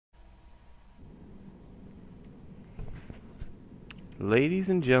Ladies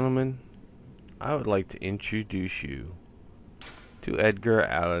and gentlemen, I would like to introduce you to Edgar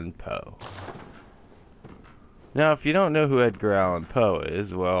Allan Poe. Now, if you don't know who Edgar Allan Poe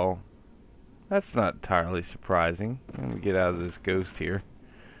is, well, that's not entirely surprising. Let me get out of this ghost here.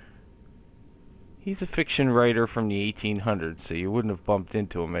 He's a fiction writer from the 1800s, so you wouldn't have bumped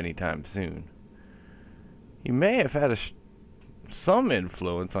into him anytime soon. He may have had some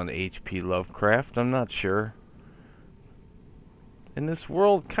influence on H.P. Lovecraft, I'm not sure. And this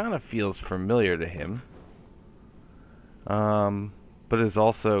world kind of feels familiar to him, but is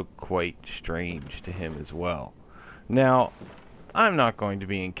also quite strange to him as well. Now, I'm not going to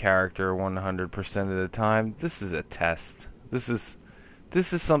be in character 100% of the time. This is a test. This is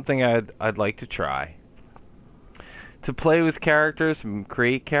something I'd like to try. To play with characters,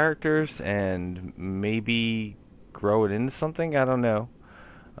 create characters, and maybe grow it into something, I don't know.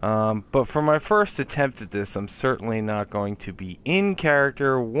 But for my first attempt at this, I'm certainly not going to be in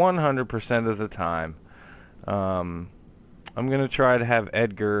character 100% of the time. I'm going to try to have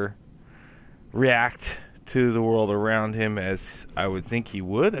Edgar react to the world around him as I would think he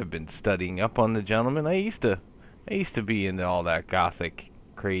would. I've been studying up on the gentleman. I used to be into all that gothic,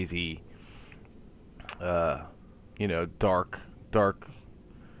 crazy, dark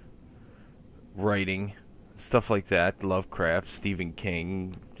writing, stuff like that. Lovecraft, Stephen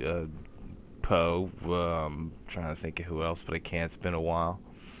King, Poe. Trying to think of who else, but I can't. It's been a while.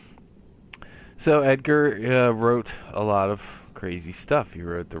 So Edgar wrote a lot of crazy stuff. He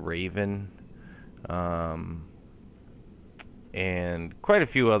wrote The Raven, and quite a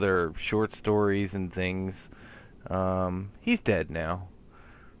few other short stories and things. He's dead now.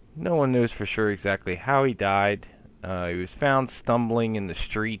 No one knows for sure exactly how he died. He was found stumbling in the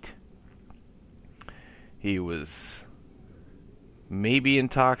street. He was maybe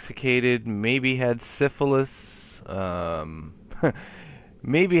intoxicated, maybe had syphilis,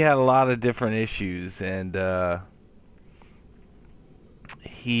 maybe had a lot of different issues, and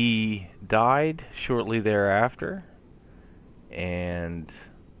he died shortly thereafter, and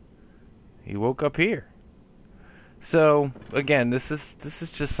he woke up here. So again, this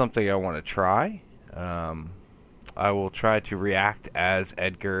is just something I want to try. I will try to react as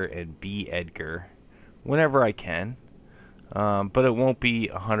Edgar and be Edgar whenever I can, but it won't be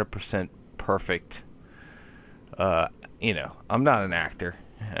 100% perfect. I'm not an actor,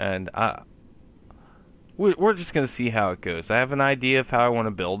 and we're just going to see how it goes. I have an idea of how I want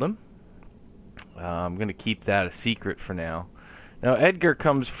to build him. I'm going to keep that a secret for now. Now, Edgar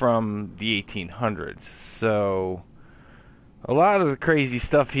comes from the 1800s, so a lot of the crazy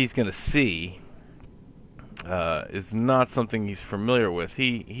stuff he's going to see is not something he's familiar with.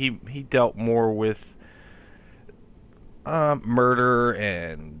 He dealt more with murder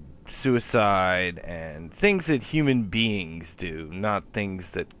and suicide and things that human beings do, not things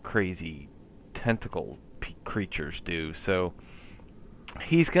that crazy tentacle creatures do. So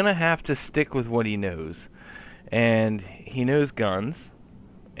he's gonna have to stick with what he knows, and he knows guns,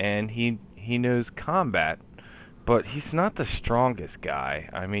 and he knows combat, but he's not the strongest guy.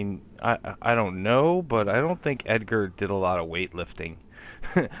 I mean, I don't know, but I don't think Edgar did a lot of weightlifting.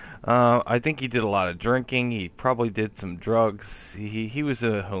 I think he did a lot of drinking. He probably did some drugs. He was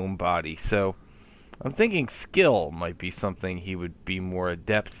a homebody, so I'm thinking skill might be something he would be more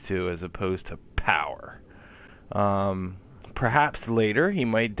adept to as opposed to power. Perhaps later he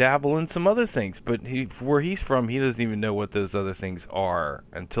might dabble in some other things, but where he's from, he doesn't even know what those other things are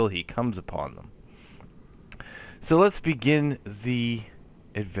until he comes upon them. So let's begin the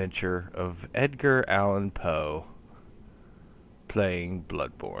adventure of Edgar Allan Poe playing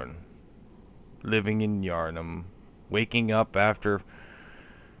Bloodborne, living in Yarnum, waking up after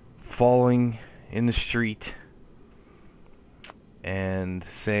falling in the street and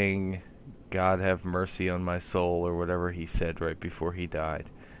saying, "God have mercy on my soul," or whatever he said right before he died.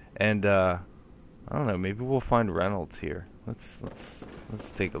 And I don't know, maybe we'll find Reynolds here. Let's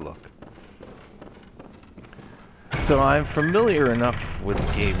take a look. So I'm familiar enough with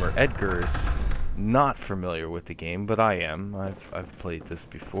the game, or Edgar is not familiar with the game, but I am. I've played this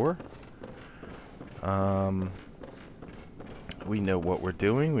before. We know what we're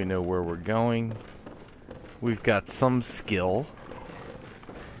doing. We know where we're going. We've got some skill.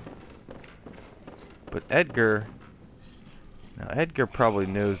 But Edgar probably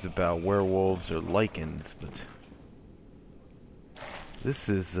knows about werewolves or lichens, but this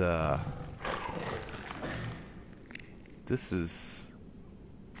is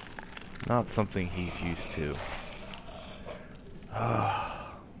not something he's used to.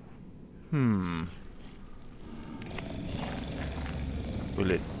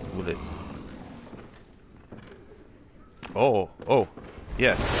 Will it? Oh, oh,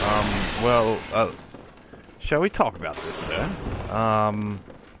 yes. Well, shall we talk about this, sir? I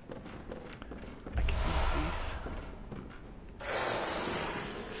can use these.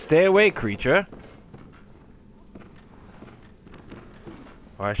 Stay away, creature.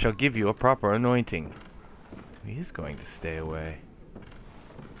 Or I shall give you a proper anointing. He is going to stay away.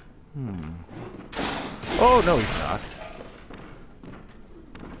 Oh, no, he's not.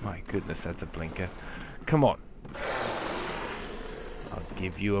 My goodness, that's a blinker. Come on. I'll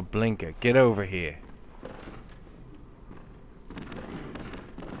give you a blinker. Get over here.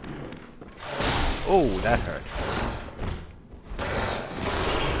 Oh, that hurt.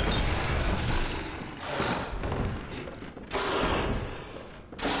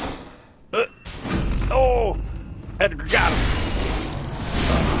 Oh! Edgar got him!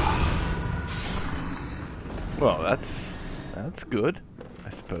 Well, that's good, I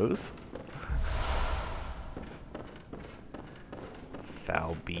suppose.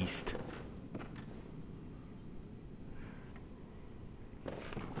 Foul beast.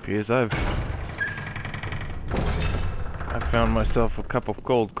 Appears I've found myself a cup of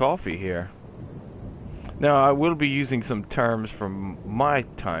cold coffee here. Now, I will be using some terms from my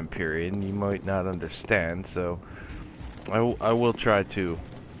time period, and you might not understand, so I will try to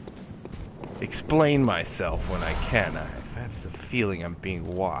explain myself when I can. I have the feeling I'm being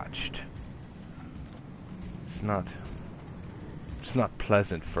watched. It's not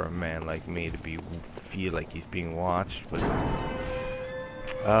pleasant for a man like me to feel like he's being watched, but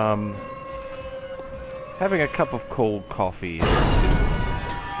having a cup of cold coffee is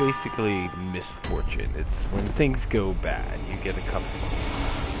basically misfortune. It's when things go bad, you get a cup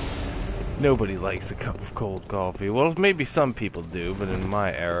of... Nobody likes a cup of cold coffee. Well, maybe some people do, but in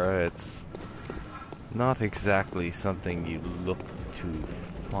my era, it's not exactly something you look to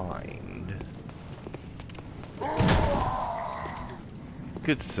find.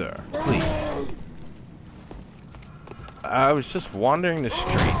 Good sir, please. I was just wandering the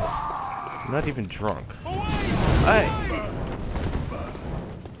streets. I'm not even drunk. Hey!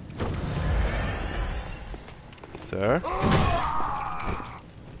 Sir?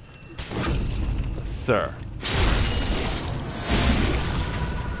 Sir.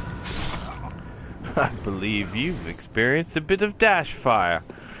 I believe you've experienced a bit of dash fire.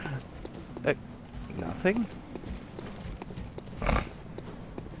 Nothing?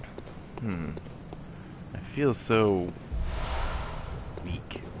 I feel so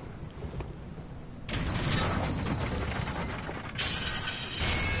weak.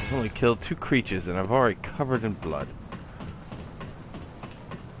 I've only killed 2 creatures and I've already covered in blood.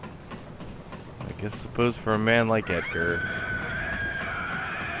 I suppose for a man like Edgar,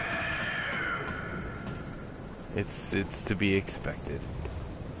 it's to be expected.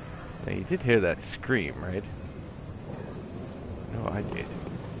 Now, you did hear that scream, right? No, I did.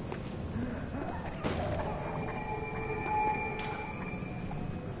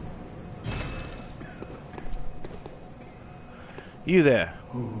 You there?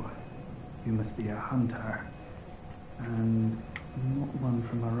 Oh, you must be a hunter. And not one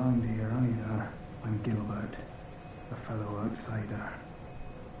from around here either. I'm Gilbert, a fellow outsider.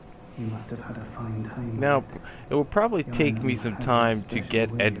 You must have had a fine time. Now, it will probably take me some time to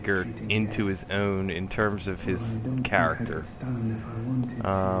get Edgar into his own in terms of his character.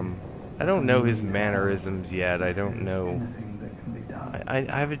 I don't know his mannerisms yet. I don't know. I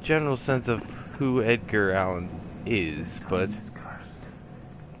have a general sense of who Edgar Allan is, but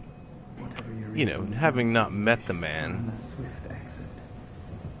you know, having not met the man.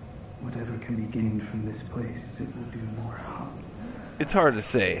 Whatever can be gained from this place, it will do more harm. It's hard to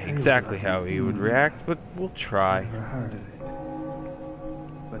say exactly how he would react, but we'll try. Never heard of it.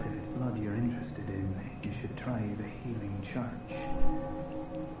 But if it's blood you're interested in, you should try the Healing Church.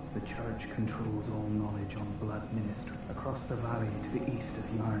 The church controls all knowledge on blood ministry. Across the valley to the east of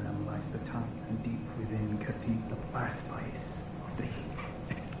Yarnham lies the town, and deep within Cathedral, the birthplace of the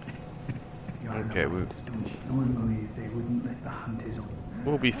Yarnham. Okay, normally they wouldn't let the hunters on.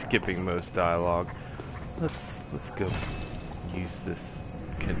 We'll be skipping most dialogue. Let's go use this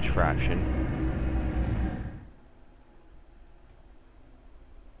contraption.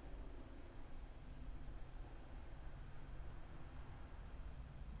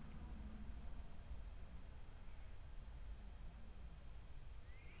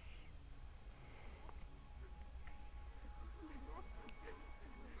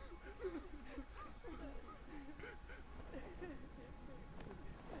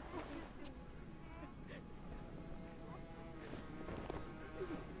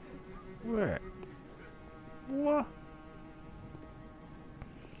 Where?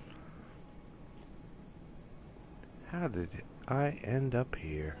 How did I end up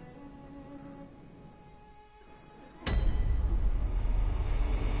here?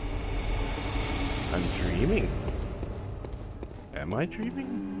 I'm dreaming. Am I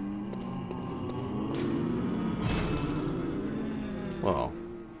dreaming? Well,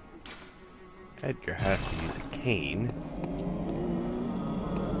 Edgar has to use a cane.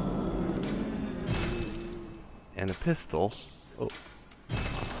 And a pistol. Oh.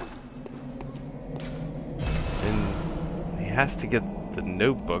 And he has to get the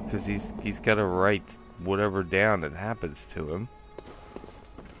notebook because he's got to write whatever down that happens to him.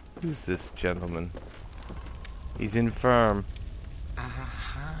 Who's this gentleman? He's infirm.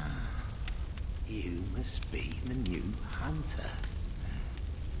 Aha! You must be the new hunter.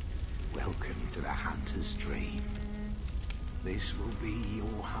 Welcome to the hunter's dream. This will be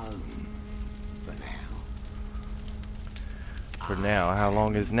your home for now. For now, how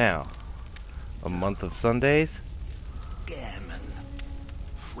long is now? A month of Sundays? Gammon.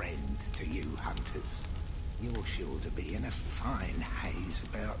 Friend to you hunters. You're sure to be in a fine haze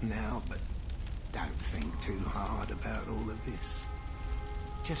about now, but don't think too hard about all of this.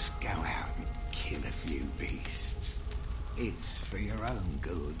 Just go out and kill a few beasts. It's for your own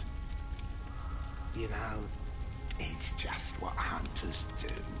good. You know, it's just what hunters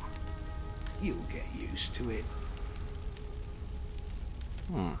do. You'll get used to it.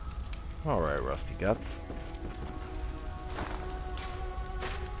 Alright, Rusty Guts.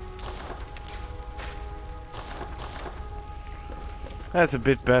 That's a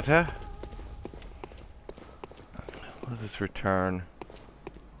bit better. Let us return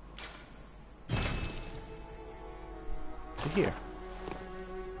to here.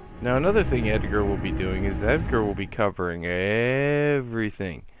 Now another thing Edgar will be doing is Edgar will be covering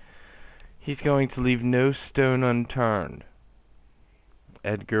everything. He's going to leave no stone unturned.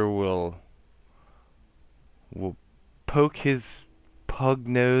 Edgar will poke his pug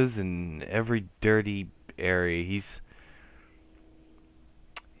nose in every dirty area. He's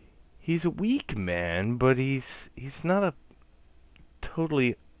a weak man, but he's not a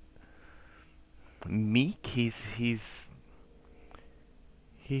totally meek. He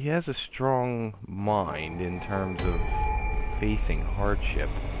has a strong mind in terms of facing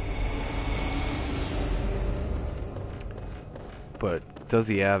hardship. But does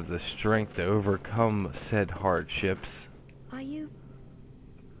he have the strength to overcome said hardships? Are you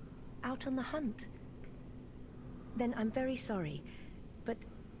out on the hunt? Then I'm very sorry, but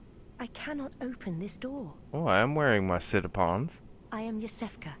I cannot open this door. Oh, I am wearing my sit-upons. I am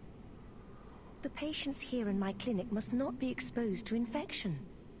Yosefka. The patients here in my clinic must not be exposed to infection.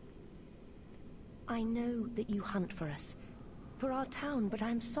 I know that you hunt for us, for our town, but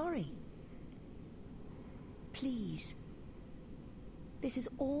I'm sorry. Please. This is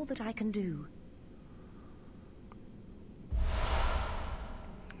all that I can do.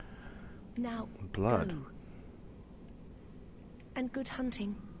 Now, Blood. go. And good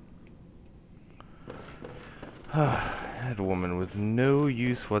hunting. That woman was no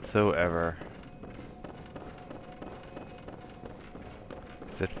use whatsoever.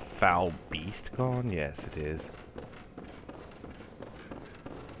 Is that foul beast gone? Yes, it is.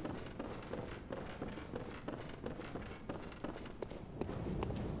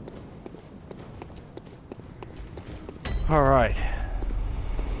 Alright.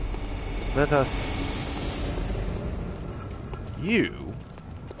 Let us... You?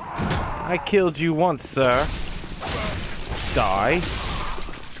 I killed you once, sir. Die.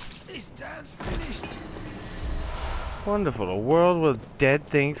 This town's finished. Wonderful. A world where dead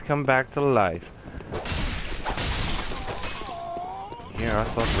things come back to life. Yeah, I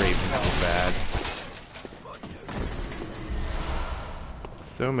thought ravens were bad.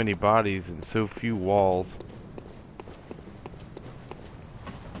 So many bodies and so few walls.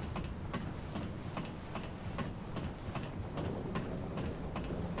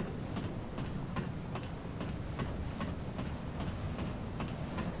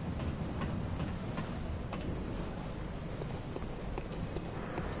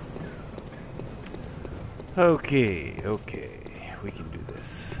 Okay, we can do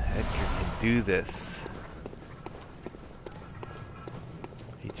this. Edgar can do this.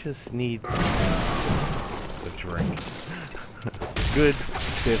 He just needs a drink. Good,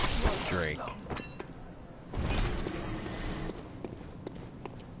 stiff drink.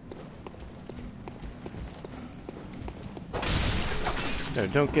 No,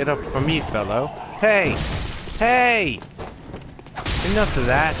 don't get up from me, fellow. Hey! Hey! Enough of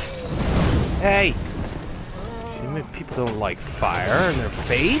that. Hey! People don't like fire in their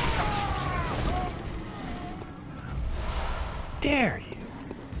face. Dare you?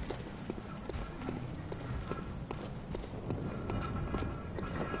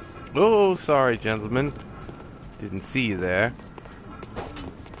 Oh, sorry, gentlemen. Didn't see you there.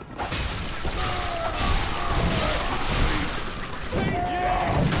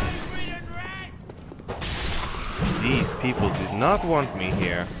 These people did not want me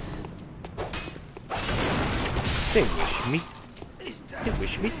here. They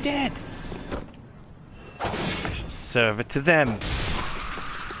wish me dead. I shall serve it to them.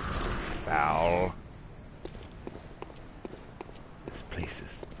 Foul. This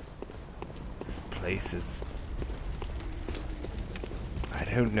place is... I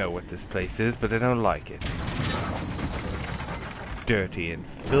don't know what this place is, but I don't like it. Dirty and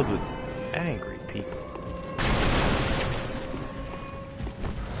filled with angry people.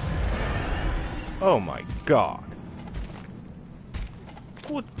 Oh my god.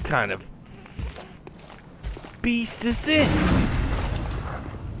 What kind of beast is this?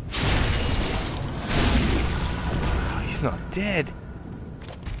 Oh, he's not dead.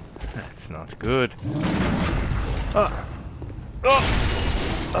 That's not good. Oh.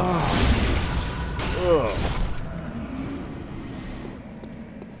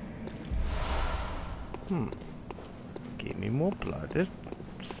 Gave me more blood.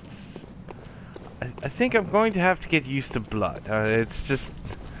 I think I'm going to have to get used to blood. It's just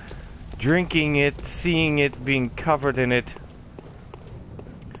drinking it, seeing it, being covered in it.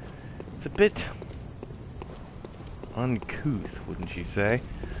 It's a bit uncouth, wouldn't you say?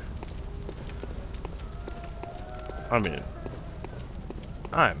 I mean,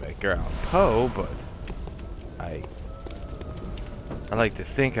 I'm Edgar Allan Poe, but I like to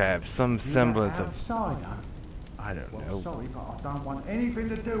think I have some semblance of, I don't know, sorry, but I don't want anything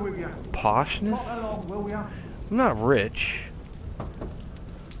to do with you. Poshness? Along, will ya? I'm not rich.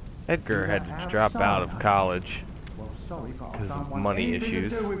 Edgar had to drop out of college because of money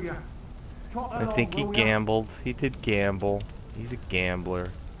issues. I think he gambled. He did gamble. He's a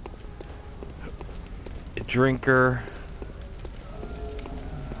gambler. A drinker.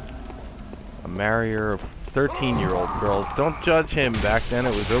 A marrier of 13-year-old girls. Don't judge him. Back then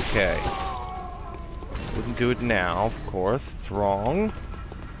it was okay. Wouldn't do it now, of course. It's wrong.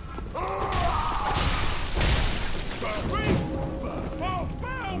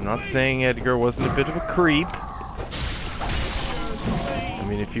 I'm not saying Edgar wasn't a bit of a creep. I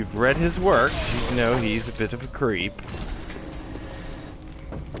mean, if you've read his works, you know he's a bit of a creep.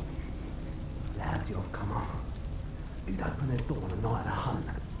 Lads, you've come on. You'd open the door on a night of the hunt.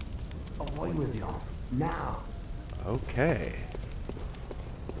 Away with you. Now. Okay.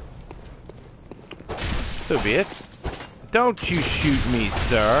 So be it. Don't you shoot me,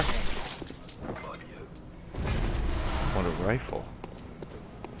 sir. What a rifle.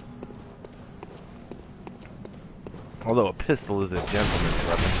 Although a pistol is a gentleman's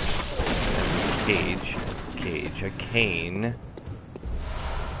weapon. A cane.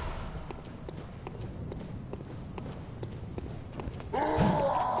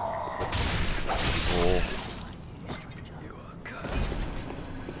 Oh.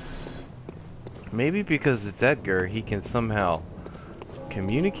 Maybe because it's Edgar, he can somehow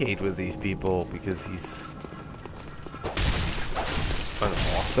communicate with these people because he's an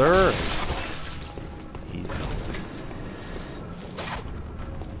author. He's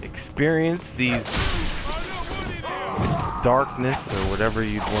experienced these darkness or whatever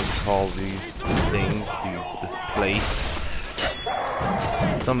you'd want to call these things, this place.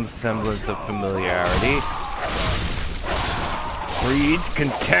 Some semblance of familiarity. Greed,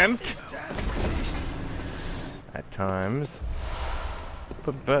 contempt at times.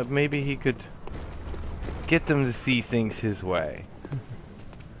 But maybe he could get them to see things his way.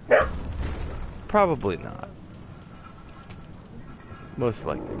 Probably not. Most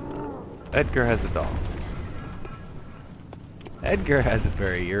likely not. Edgar has a dog. Edgar has a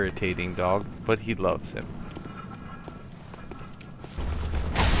very irritating dog, but he loves him.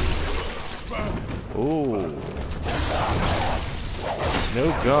 Ooh.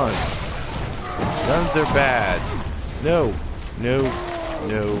 No guns. Guns are bad. No. No.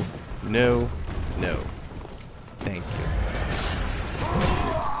 No. No. No. Thank you.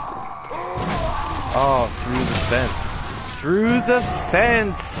 Oh, through the fence. Through the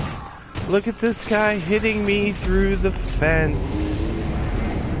fence! Look at this guy hitting me through the fence.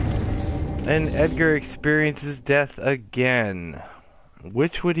 And Edgar experiences death again.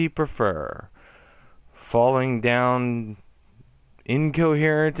 Which would he prefer? Falling down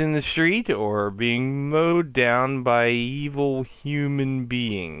incoherent in the street or being mowed down by evil human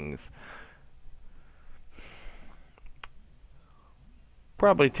beings?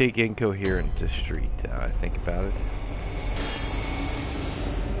 Probably take incoherent to street, I think about it.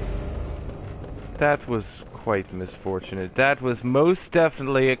 That was quite misfortunate. That was most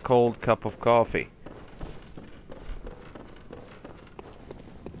definitely a cold cup of coffee.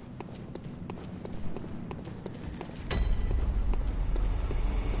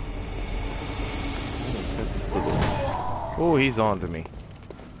 Oh, he's on to me.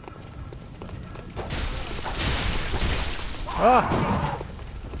 Ah!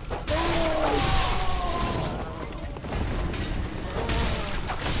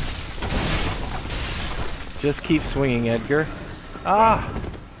 Just keep swinging, Edgar. Ah!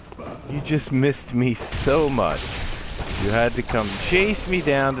 You just missed me so much. You had to come chase me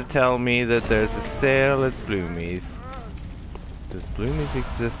down to tell me that there's a sale at Bloomy's. Does Bloomy's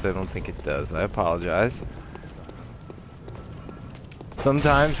exist? I don't think it does. I apologize.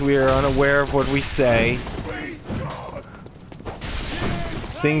 Sometimes we are unaware of what we say.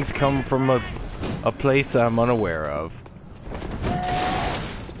 Things come from a place I'm unaware of.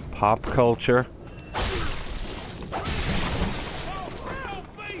 Pop culture.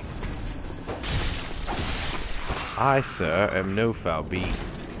 I, sir, am no foul beast.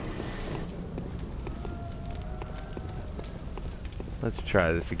 Let's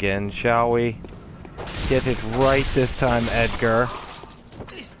try this again, shall we? Get it right this time, Edgar.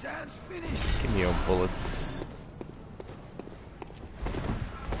 This time's finished. Give me your bullets.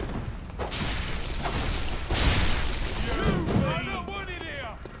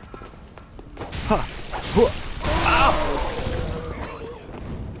 Ha! Ow!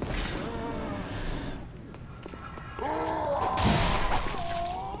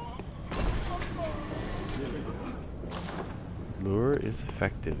 Lure is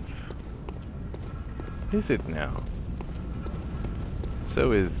effective. Is it now?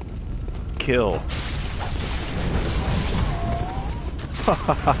 So is kill.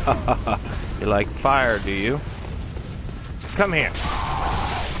 You like fire, do you? Come here.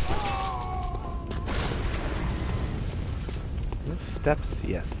 There's steps?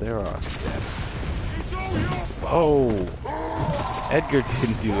 Yes, there are steps. Oh! Edgar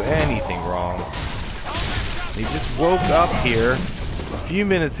didn't do anything wrong. He just woke up here a few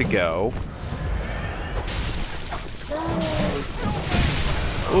minutes ago.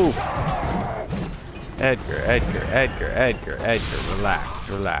 Ooh. Edgar,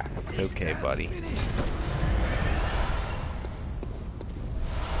 relax. It's okay, buddy.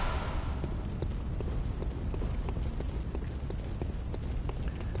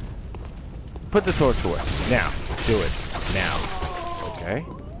 Put the torch away. Now. Do it. Now. Okay.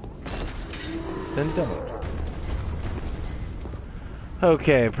 Then don't.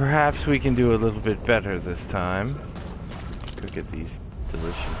 Okay, perhaps we can do a little bit better this time. Go get these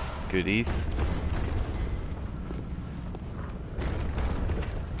delicious goodies.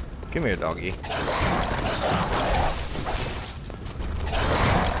 Come here, doggy.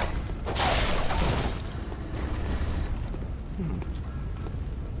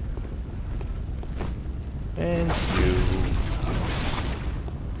 And you.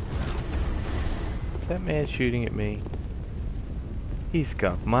 Is that man shooting at me? He's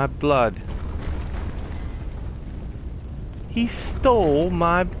got my blood. He stole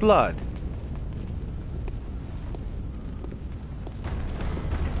my blood.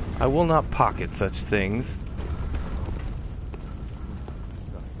 I will not pocket such things.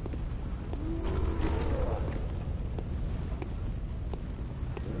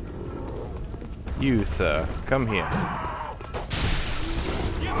 You, sir, come here.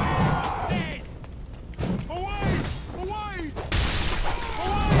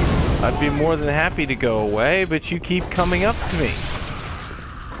 I'd be more than happy to go away, but you keep coming up to me.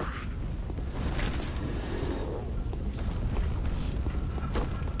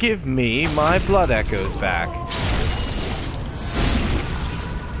 Give me my blood echoes back.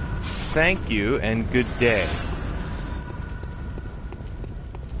 Thank you and good day.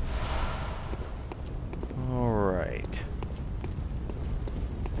 Alright.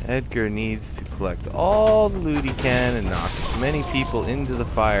 Edgar needs to collect all the loot he can and knock as many people into the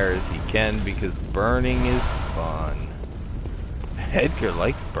fire as he can because burning is fun. Edgar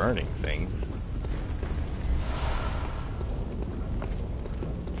likes burning things.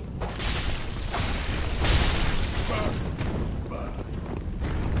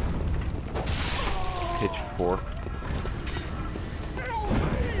 Pitchfork.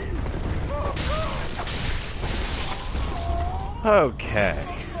 Okay.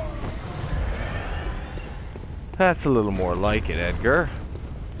 That's a little more like it, Edgar.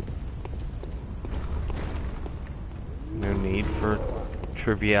 No need for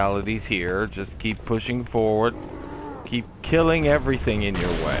trivialities here. Just keep pushing forward. Keep killing everything in your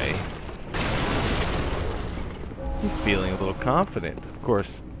way. I'm feeling a little confident. Of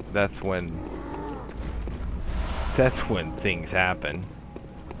course, that's when that's when things happen.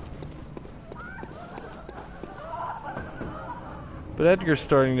 But Edgar's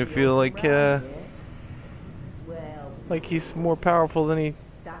starting to feel like he's more powerful than he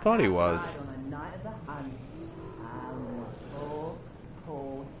thought he was.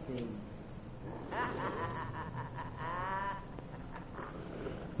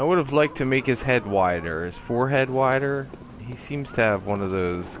 I would have liked to make his head wider, his forehead wider. He seems to have one of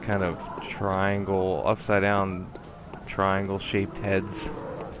those kind of triangle, upside down triangle shaped heads,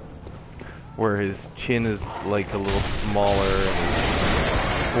 where his chin is like a little smaller and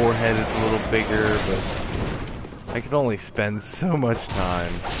his forehead is a little bigger, but I could only spend so much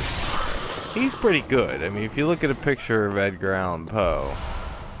time. He's pretty good. I mean, if you look at a picture of Edgar Allan Poe,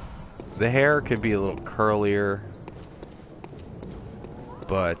 the hair could be a little curlier,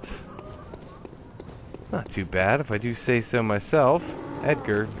 but not too bad if I do say so myself.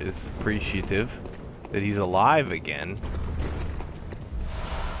 Edgar is appreciative that he's alive again.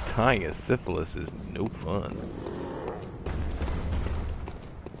 Dying of syphilis is no fun.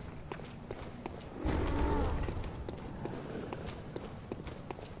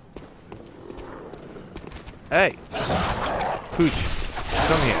 Hey! Pooch,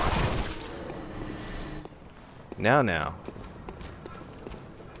 come here. Now.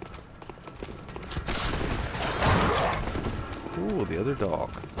 Ooh, the other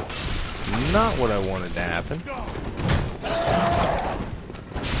dog. Not what I wanted to happen.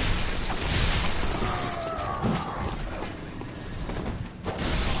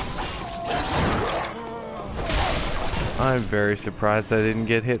 I'm very surprised I didn't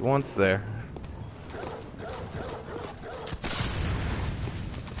get hit once there.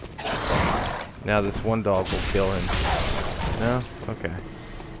 Now this one dog will kill him. No? Okay.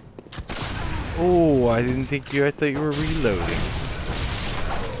 Oh, I didn't think you... I thought you were reloading.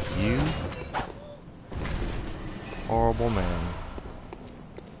 You... horrible man.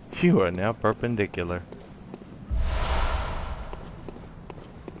 You are now perpendicular.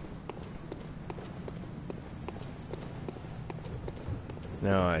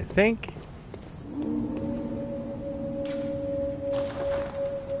 Now I think...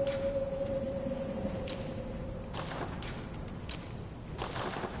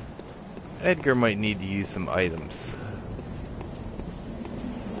 Edgar might need to use some items.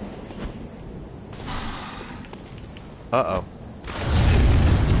 Uh-oh.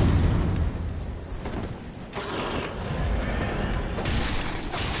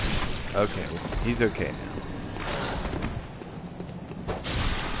 Okay, he's okay now.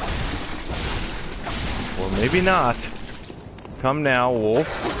 Or maybe not. Come now, wolf.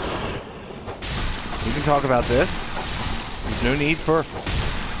 We can talk about this. There's no need for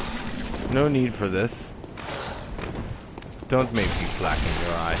this. Don't make me blacken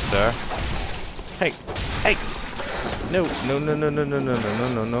your eye, sir. Hey! No.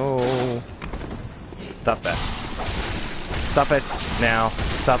 Stop that. Stop it now.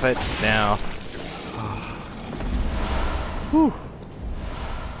 Stop it now. Whew.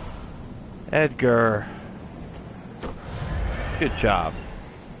 Edgar. Good job.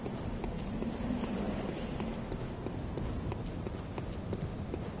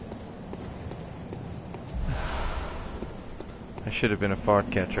 I should have been a fart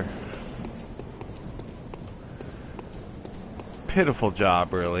catcher. Pitiful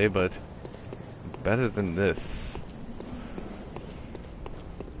job, really, but better than this.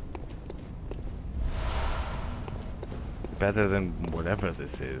 Better than whatever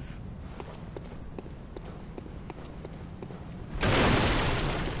this is.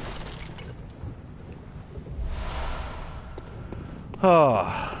 Oh,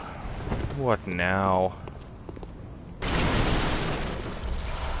 what now?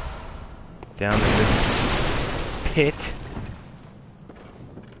 Down in this pit.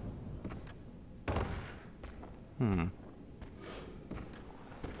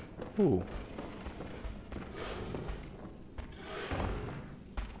 Ooh.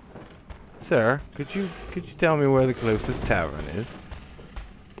 Sir, could you tell me where the closest tavern is?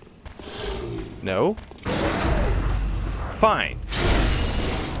 No? Fine.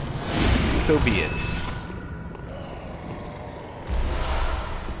 So be it.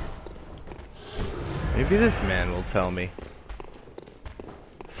 Maybe this man will tell me.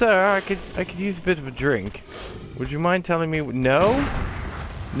 Sir, I could use a bit of a drink. Would you mind telling me? No?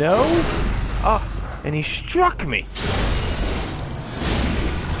 No? Ah, and he struck me.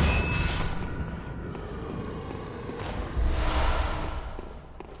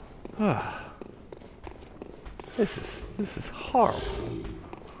 This is horrible.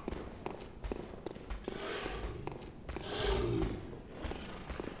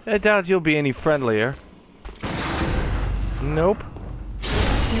 I doubt you'll be any friendlier. Nope.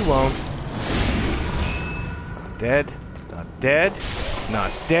 You won't. Not dead. Not dead.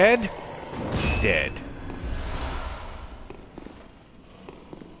 Not dead. Dead.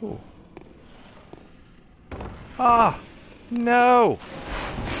 Ooh. Ah! No!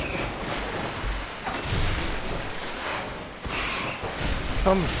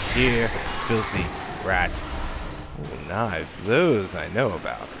 Come here, filthy rat. Ooh, knives. Those I know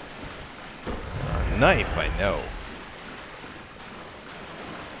about. A knife I know.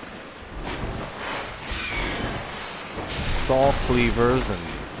 Saw cleavers and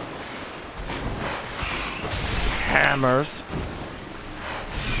hammers.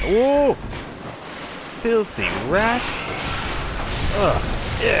 Ooh! Filthy rat. Ugh.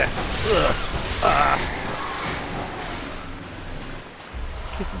 Yeah. Ugh. Ah.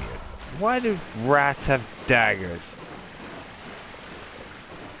 Give me a... Why do rats have daggers?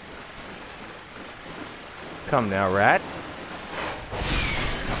 Come now, rat.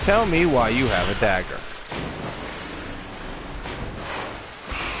 Tell me why you have a dagger.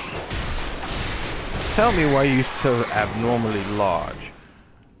 Tell me why you're so abnormally large.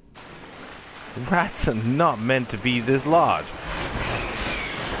 Rats are not meant to be this large.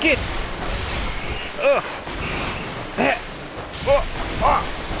 Get! Ugh!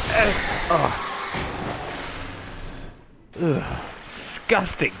 Ugh.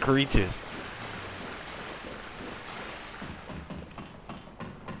 Disgusting creatures.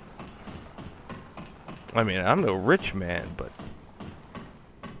 I mean, I'm no rich man, but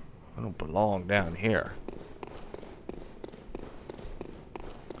I don't belong down here.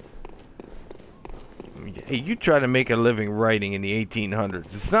 Hey, you try to make a living writing in the 1800s.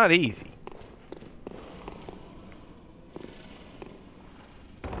 It's not easy.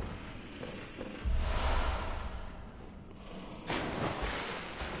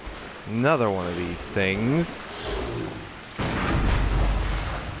 Another one of these things.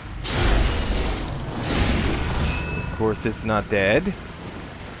 Of course, it's not dead.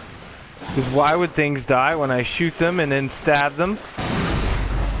 Because why would things die when I shoot them and then stab them?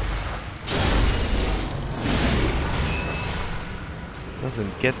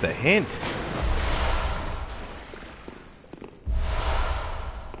 Doesn't get the hint.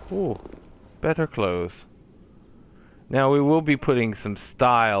 Ooh, better clothes. Now we will be putting some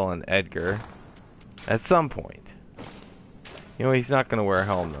style on Edgar at some point. You know, he's not going to wear a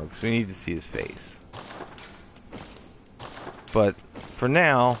helmet though, because we need to see his face. But for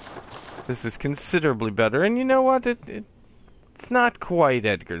now, this is considerably better. And you know what? It's not quite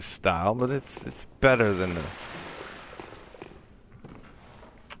Edgar's style, but it's better than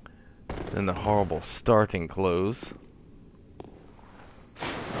the horrible starting clothes.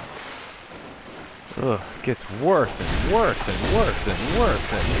 Ugh, it gets worse and worse and worse and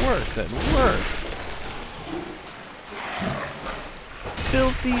worse and worse and worse.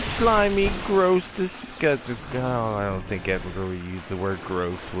 Filthy, slimy, gross, disgusting. Oh, I don't think Edgar would use the word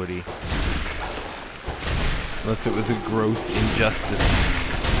gross, would he? Unless it was a gross injustice.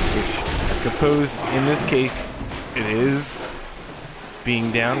 Which, I suppose, in this case, it is.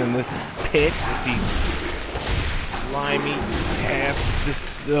 Being down in this pit with these slimy,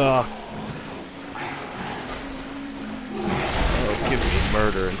 ugh. Oh, give me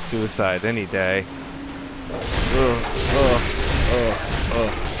murder and suicide any day.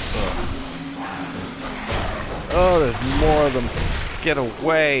 Oh, there's more of them. Get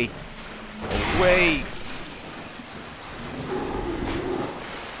away. Away.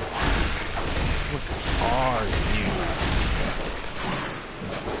 What are you?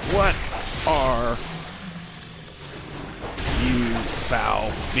 What are you,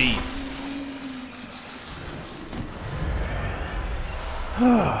 foul beast?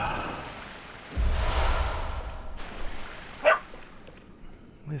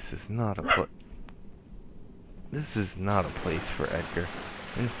 This is not a This is not a place for Edgar.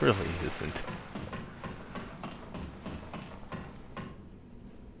 It really isn't.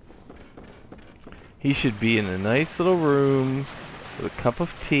 He should be in a nice little room with a cup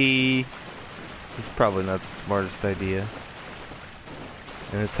of tea. This is probably not the smartest idea.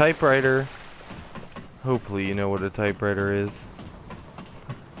 And a typewriter. Hopefully you know what a typewriter is.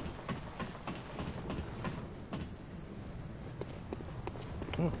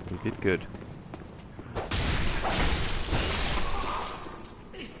 Oh, we did good.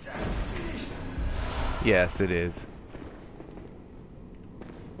 Yes, it is.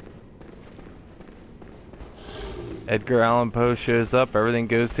 Edgar Allan Poe shows up, everything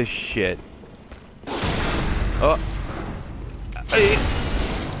goes to shit. Oh.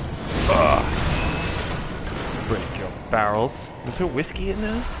 Break your barrels. Was there whiskey in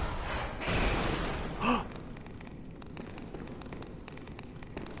those?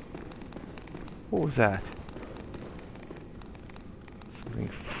 What was that? Something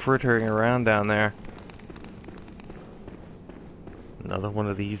frittering around down there. Another one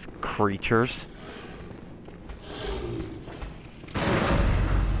of these creatures.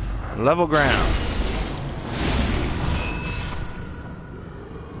 Level ground.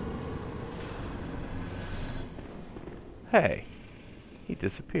 Hey, he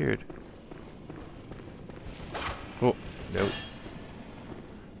disappeared. Oh, no.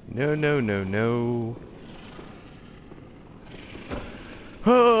 No, no, no, no.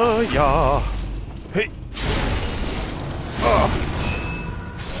 Oh, yeah. Hey. Oh.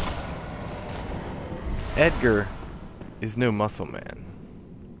 Edgar is no muscle man.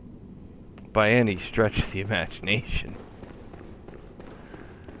 By any stretch of the imagination.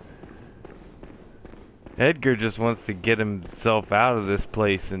 Edgar just wants to get himself out of this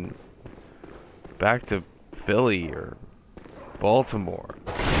place and back to Philly or Baltimore.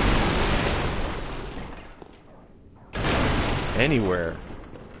 Anywhere.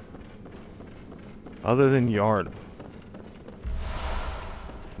 Other than Yarnum.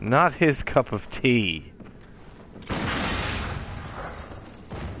 It's not his cup of tea.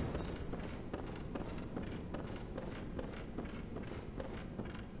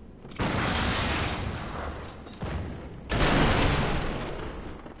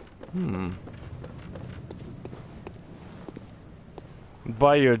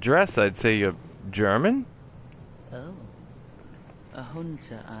 By your dress, I'd say you're German? Oh. A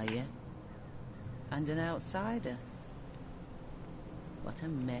hunter, are you? And an outsider? What a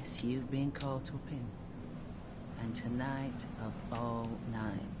mess you've been caught up in. And tonight of all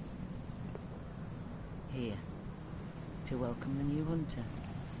nights. Here, to welcome the new hunter.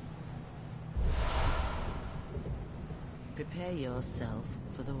 Prepare yourself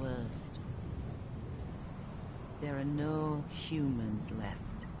for the worst. There are no humans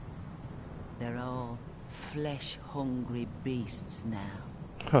left. They're all flesh-hungry beasts now.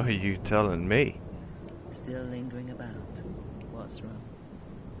 Oh, you telling me? Still lingering about. What's wrong?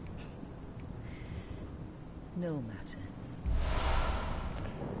 No matter.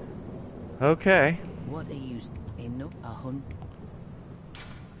 Okay. What are you in a hunt?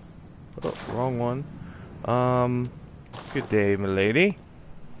 Oh, wrong one. Good day, milady.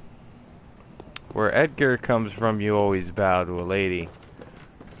 Where Edgar comes from, you always bow to a lady.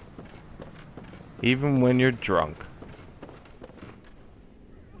 Even when you're drunk.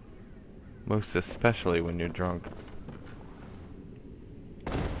 Most especially when you're drunk.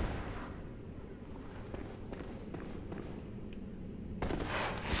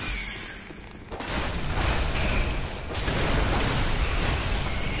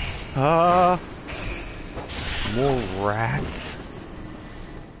 More rats.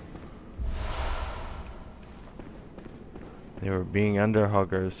 They were being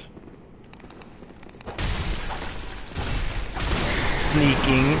underhuggers.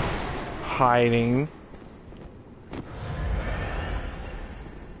 Sneaking. Hiding.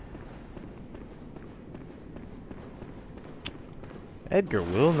 Edgar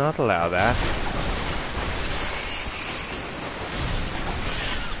will not allow that.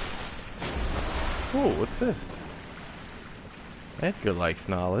 Oh, what's this? Edgar likes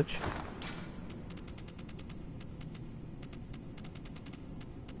knowledge.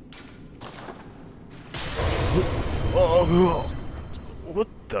 Oh, what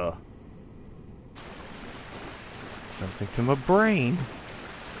the? Something to my brain.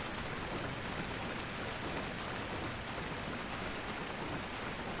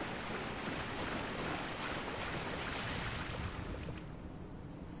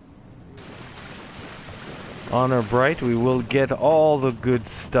 Honor bright, we will get all the good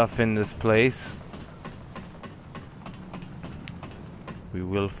stuff in this place. We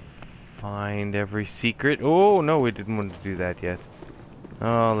will find every secret. Oh no, we didn't want to do that yet.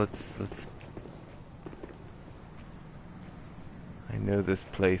 Oh, let's. I know this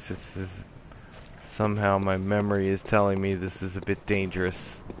place. Somehow my memory is telling me this is a bit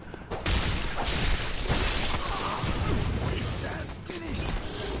dangerous.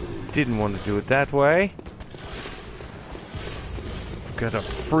 Didn't want to do it that way. Got a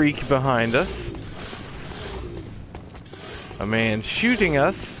freak behind us. A man shooting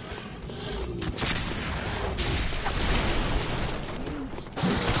us.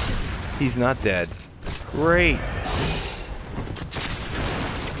 He's not dead. Great.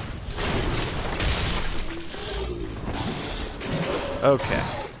 Okay.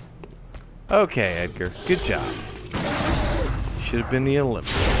 Okay, Edgar. Good job. Should have been the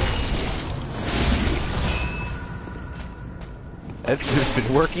Olympics. Edgar's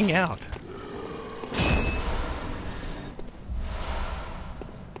been working out.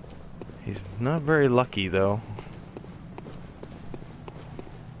 He's not very lucky, though.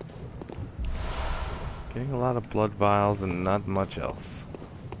 Getting a lot of blood vials and not much else.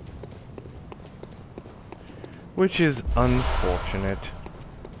 Which is unfortunate.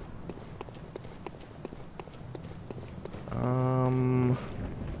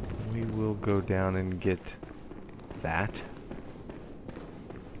 We will go down and get that.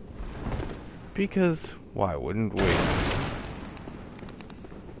 Because, why wouldn't we?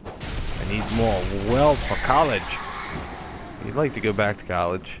 I need more wealth for college. You'd like to go back to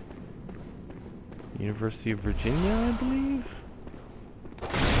college. University of Virginia, I believe?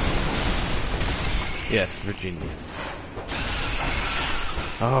 Yes, Virginia.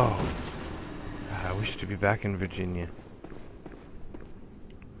 Oh. I wish to be back in Virginia.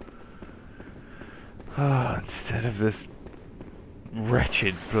 Ah, instead of this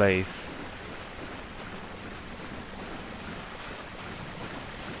wretched place.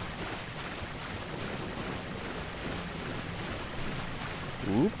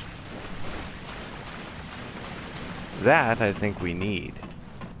 Oops. That I think we need.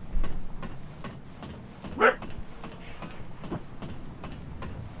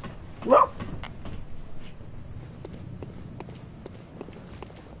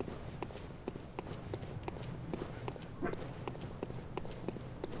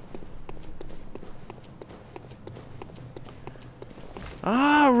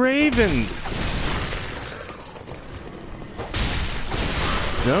 Ah, ravens!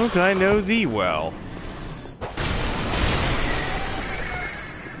 Don't I know thee well?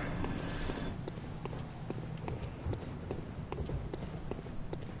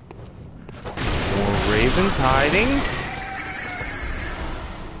 More ravens hiding?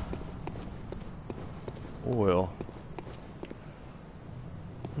 Oil.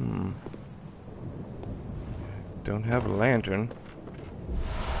 Don't have a lantern.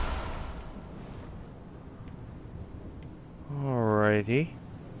 Alrighty.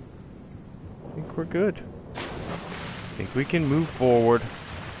 I think we're good. I think we can move forward.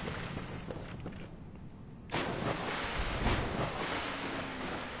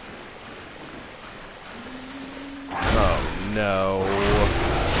 Oh no.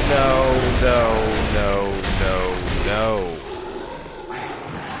 No, no, no, no, no.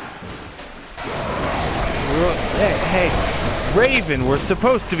 Hey, hey, Raven, we're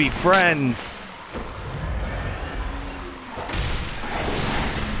supposed to be friends.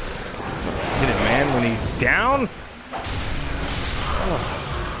 Hit it, man, when he's down? Oh.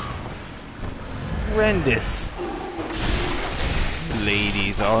 Horrendous.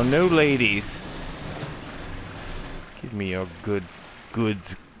 Ladies, oh no ladies. Give me your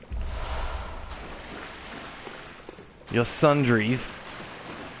goods. Your sundries.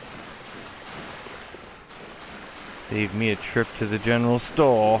 Save me a trip to the general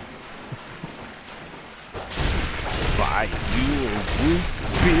store. Buy you a root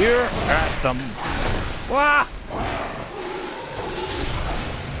beer at the... Wah!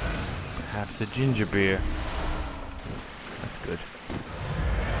 Perhaps a ginger beer. That's good.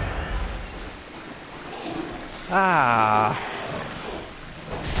 Ah!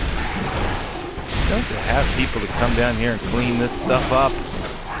 Don't you have people to come down here and clean this stuff up?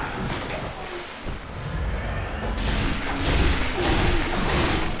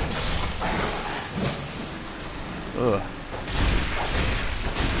 Ugh.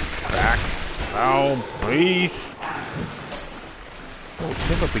 Back, foul beast! Oh, you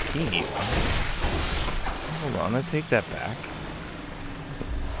have a bikini. Hold on, I take that back.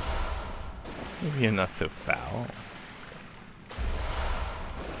 Maybe you're not so foul.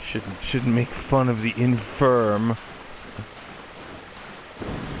 Shouldn't make fun of the infirm.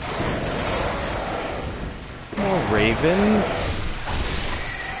 More ravens.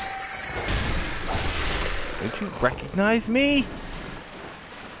 Don't you recognize me?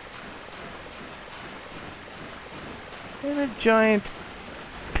 And a giant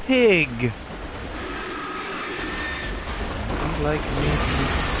pig. I'd like me some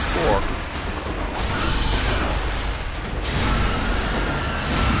pork.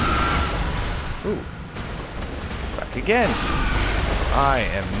 Ooh. Back again. I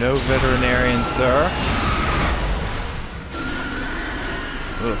am no veterinarian, sir.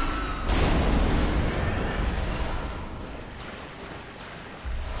 Ugh.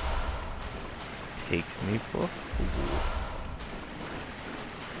 Takes me for a fool.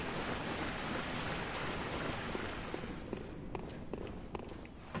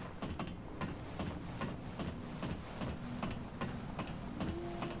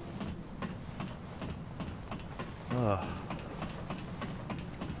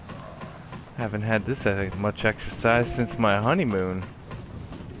 Haven't had this much exercise since my honeymoon.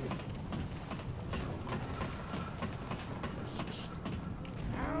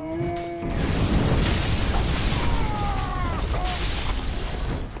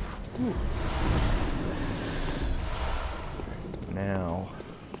 Now,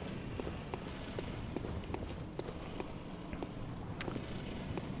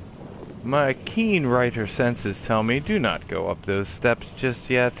 my keen writer senses tell me do not go up those steps just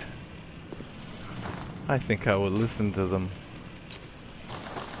yet. I think I will listen to them.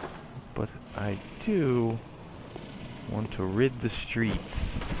 But I do want to rid the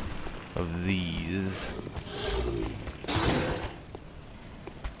streets of these.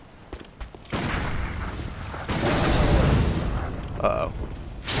 Uh-oh.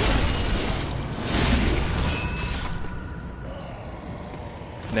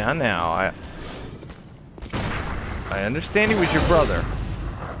 Now, I understand he was your brother.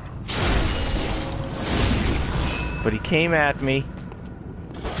 But he came at me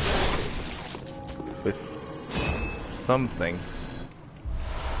with something.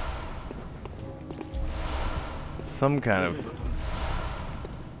 Some kind of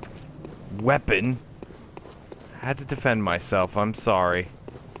weapon. I had to defend myself, I'm sorry.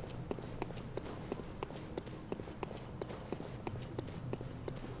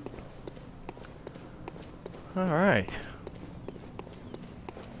 Alright.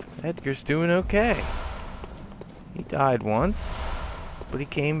 Edgar's doing okay. He died once, but he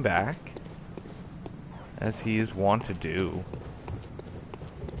came back, as he is wont to do.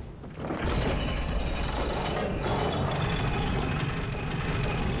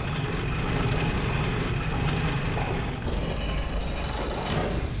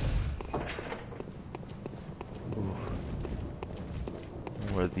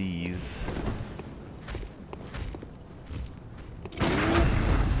 Or these.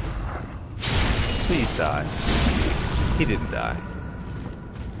 Please die. He didn't die.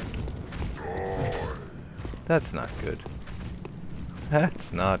 That's not good.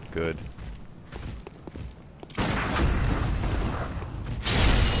 That's not good. Okay,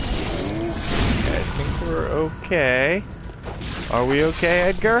 I think we're okay. Are we okay,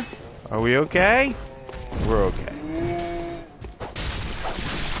 Edgar? Are we okay? We're okay.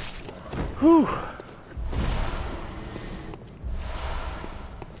 Whew.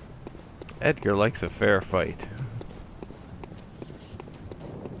 Edgar likes a fair fight.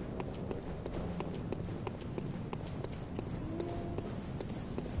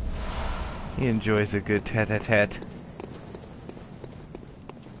 He enjoys a good tete-a-tete.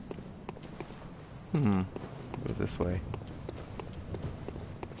 Go this way.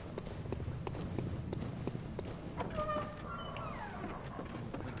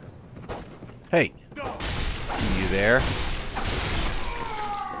 Hey! See you there?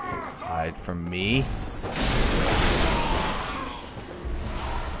 Hide from me.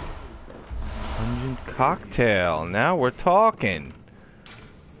 Pungent cocktail. Now we're talking.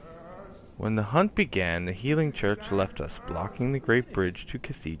 When the hunt began, the healing church left us, blocking the great bridge to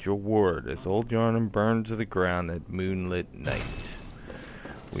Cathedral Ward, as old Yarnum burned to the ground at moonlit night.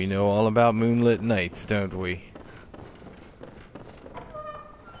 We know all about moonlit nights, don't we?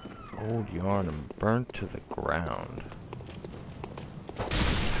 Old Yarnum burnt to the ground.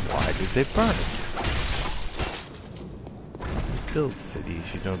 Why did they burn it? You build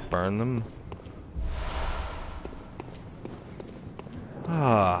cities, you don't burn them.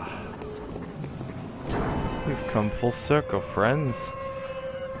 Ah. We've come full circle, friends.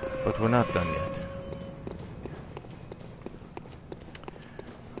 But we're not done yet.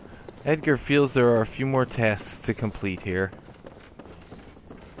 Edgar feels there are a few more tasks to complete here.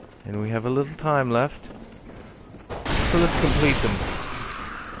 And we have a little time left. So let's complete them.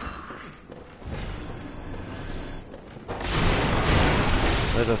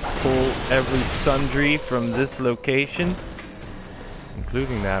 Let us pull every sundry from this location,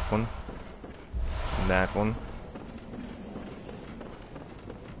 including that one. And that one.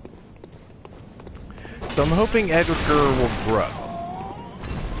 So I'm hoping Edgar will grow.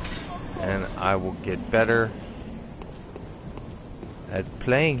 And I will get better at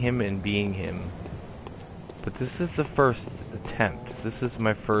playing him and being him. But this is the first attempt. This is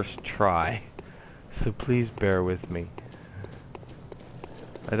my first try. So please bear with me.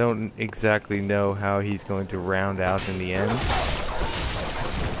 I don't exactly know how he's going to round out in the end.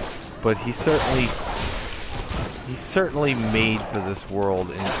 But he's certainly made for this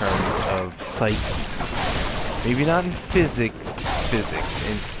world in terms of psyche. Maybe not in physics, in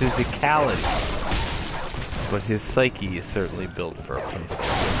physicality. But his psyche is certainly built for a place like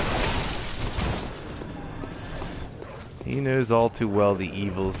this. He knows all too well the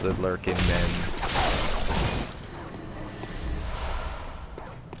evils that lurk in men.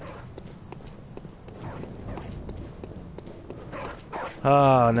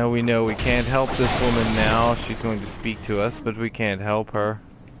 Ah, now we know we can't help this woman now. She's going to speak to us, but we can't help her.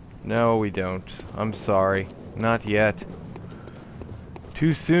 No, we don't. I'm sorry. Not yet.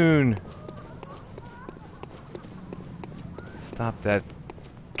 Too soon. Stop that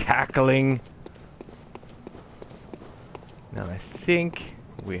cackling. Now I think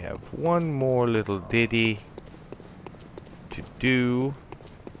we have one more little ditty to do.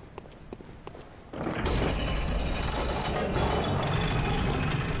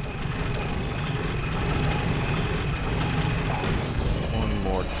 One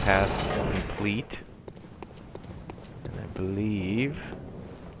more task to complete. And I believe...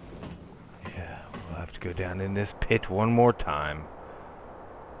 yeah, we'll have to go down in this pit one more time.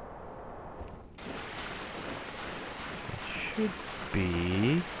 It should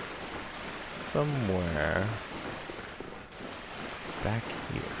be somewhere back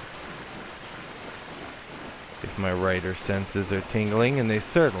here. If my writer senses are tingling, and they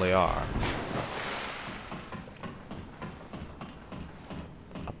certainly are.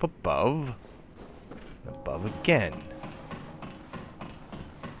 Up above. Above again.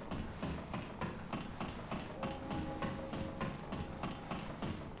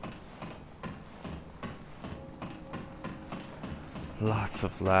 Lots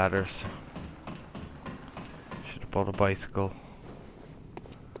of ladders. Should have bought a bicycle.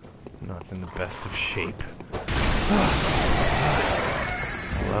 Not in the best of shape.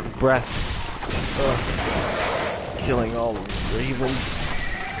 All out of breath. Killing all the ravens.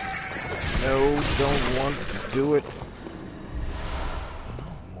 No, don't want to do it.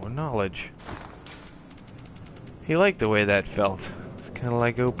 Oh, more knowledge. He liked the way that felt. It's kind of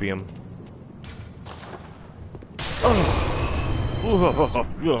like opium. Oh!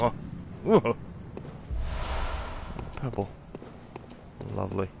 Pebble.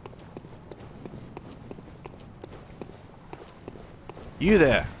 Lovely. You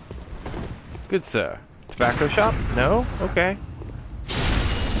there. Good sir. Tobacco shop? No? Okay.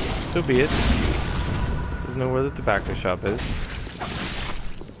 So be it. Doesn't know where the tobacco shop is.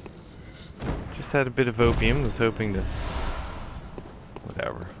 Just had a bit of opium, was hoping to...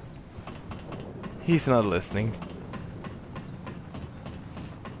 whatever. He's not listening.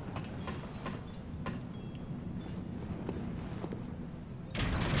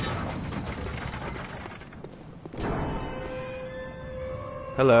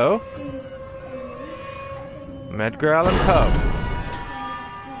 Hello? I'm Edgar Allan Pub.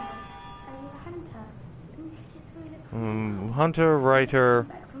 Hunter, writer,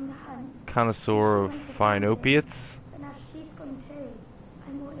 connoisseur of fine opiates.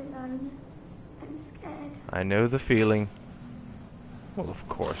 I know the feeling. Well, of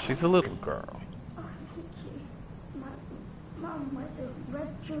course, she's a little girl.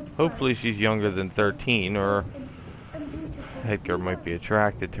 Hopefully she's younger than 13, or Edgar might be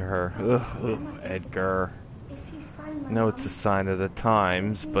attracted to her. Ugh, Edgar. I know it's a sign of the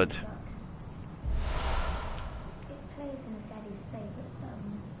times, but...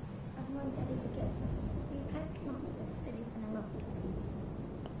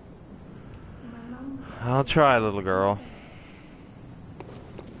 I'll try, little girl.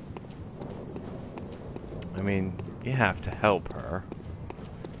 I mean, you have to help her.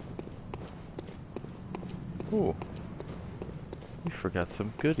 Ooh. You forgot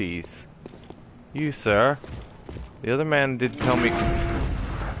some goodies. You, sir. The other man did tell me...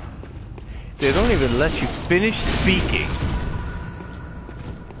 They don't even let you finish speaking.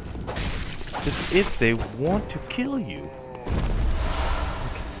 As if they want to kill you.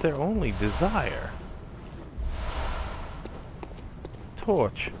 Like it's their only desire.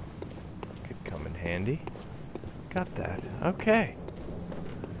 Torch. Could come in handy. Got that. Okay.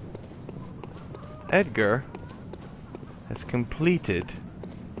 Edgar has completed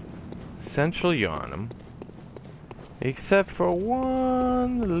Central Yharnam, except for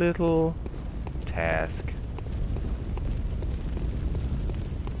one little task.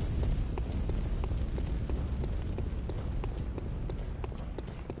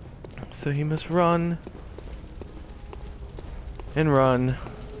 So he must run and run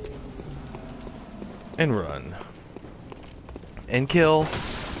and run and kill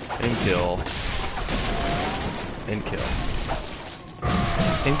and kill and kill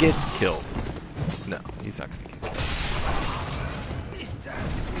and get killed. No, he's not gonna get killed.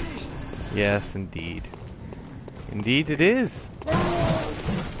 Yes, indeed. Indeed it is.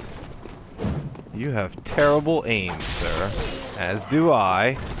 You have terrible aim, sir. As do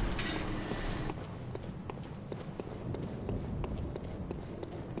I.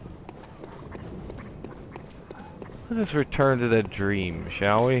 Let us return to that dream,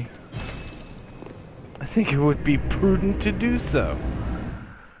 shall we? I think it would be prudent to do so.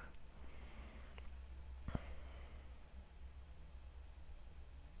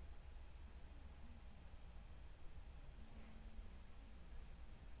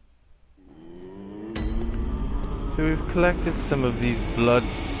 So we've collected some of these blood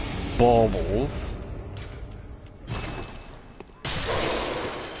baubles.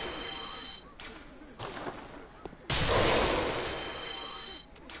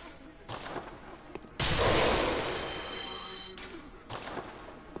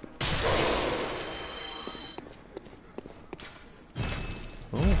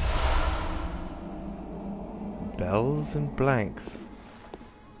 Bells and blanks.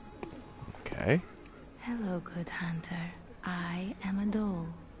 Okay. Hello, good hunter. I am a doll.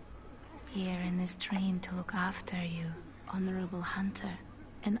 Here in this dream to look after you, honorable hunter.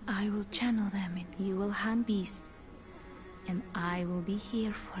 And I will channel them and you will hunt beasts. And I will be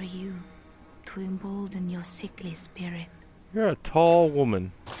here for you to embolden your sickly spirit. You're a tall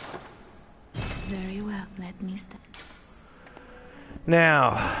woman. Very well, let me start.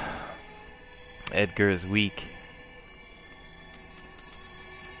 Now, Edgar is weak.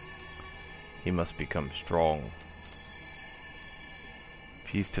 He must become strong. If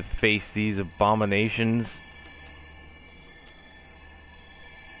he's to face these abominations,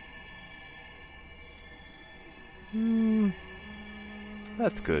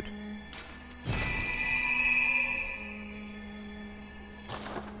 that's good.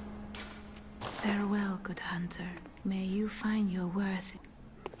 Farewell, good hunter. May you find your worth.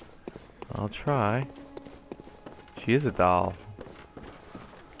 I'll try. She is a doll.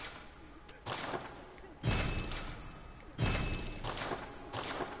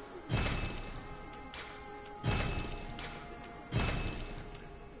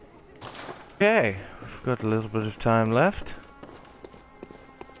 Okay, we've got a little bit of time left.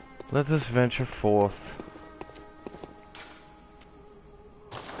 Let us venture forth.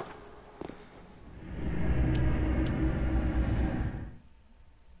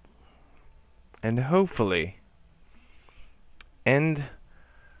 And hopefully end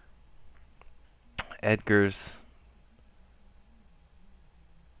Edgar's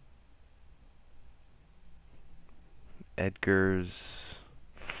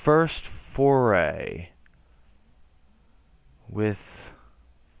first foray with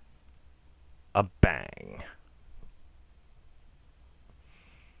a bang.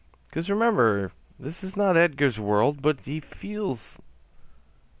 Because remember, this is not Edgar's world, but he feels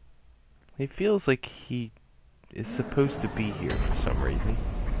like he is supposed to be here for some reason.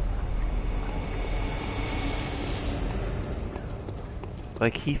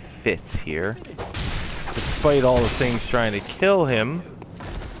 Like he fits here. Despite all the things trying to kill him.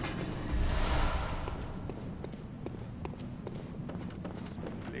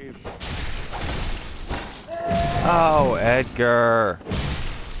 Oh, Edgar.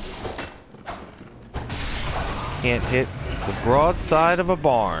 Can't hit the broadside of a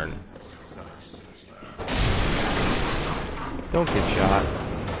barn. Don't get shot.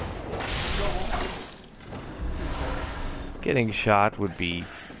 Getting shot would be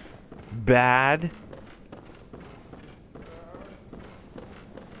bad.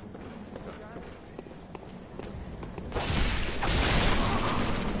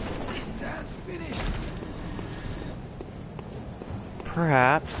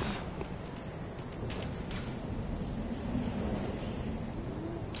 Perhaps.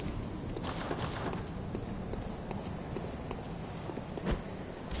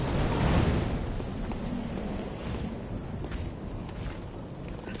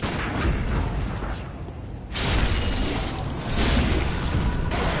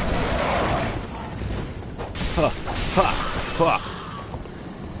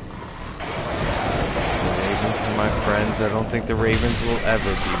 I don't think the ravens will ever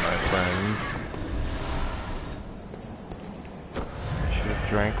be my friends. I should have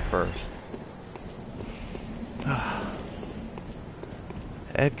drank first.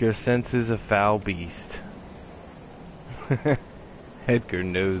 Edgar senses a foul beast. Edgar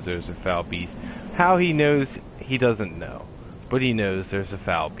knows there's a foul beast. How he knows, he doesn't know. But he knows there's a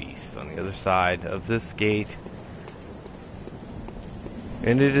foul beast on the other side of this gate.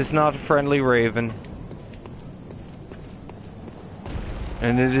 And it is not a friendly raven.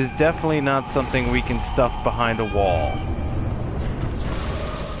 And it is definitely not something we can stuff behind a wall.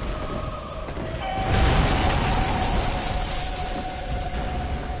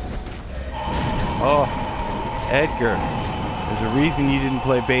 Oh, Edgar, there's a reason you didn't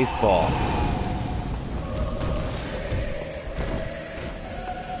play baseball.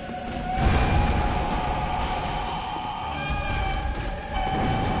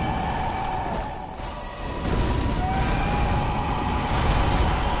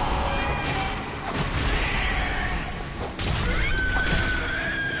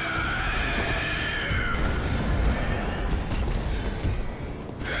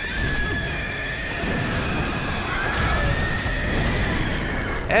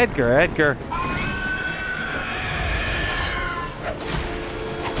 Edgar, Edgar.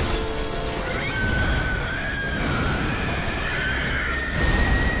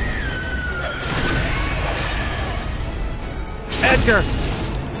 Edgar!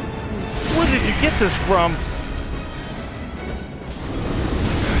 Where did you get this from?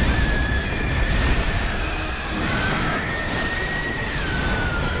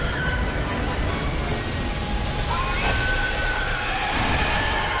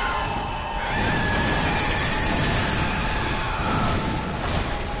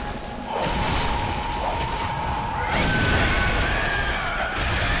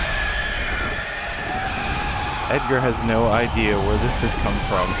 Edgar has no idea where this has come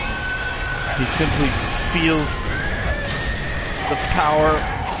from. He simply feels the power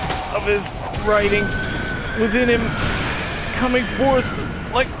of his writing within him coming forth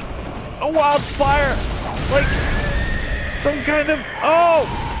like a wildfire, like some kind of... Oh!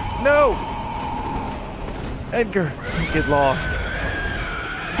 No! Edgar, don't get lost.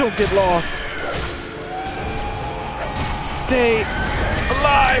 Don't get lost. Stay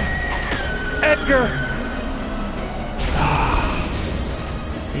alive! Edgar!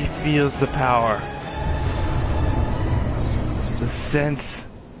 He feels the power, the sense,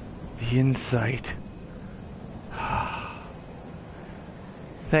 the insight.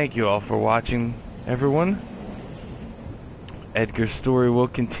 Thank you all for watching, everyone. Edgar's story will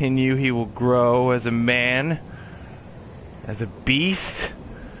continue. He will grow as a man, as a beast,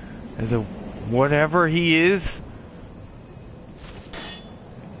 as a whatever he is.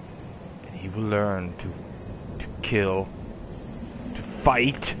 And he will learn to kill,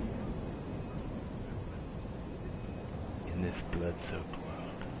 fight in this blood-soaked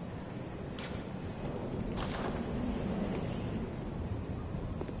world.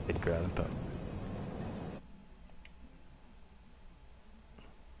 Edgar Allan Poe.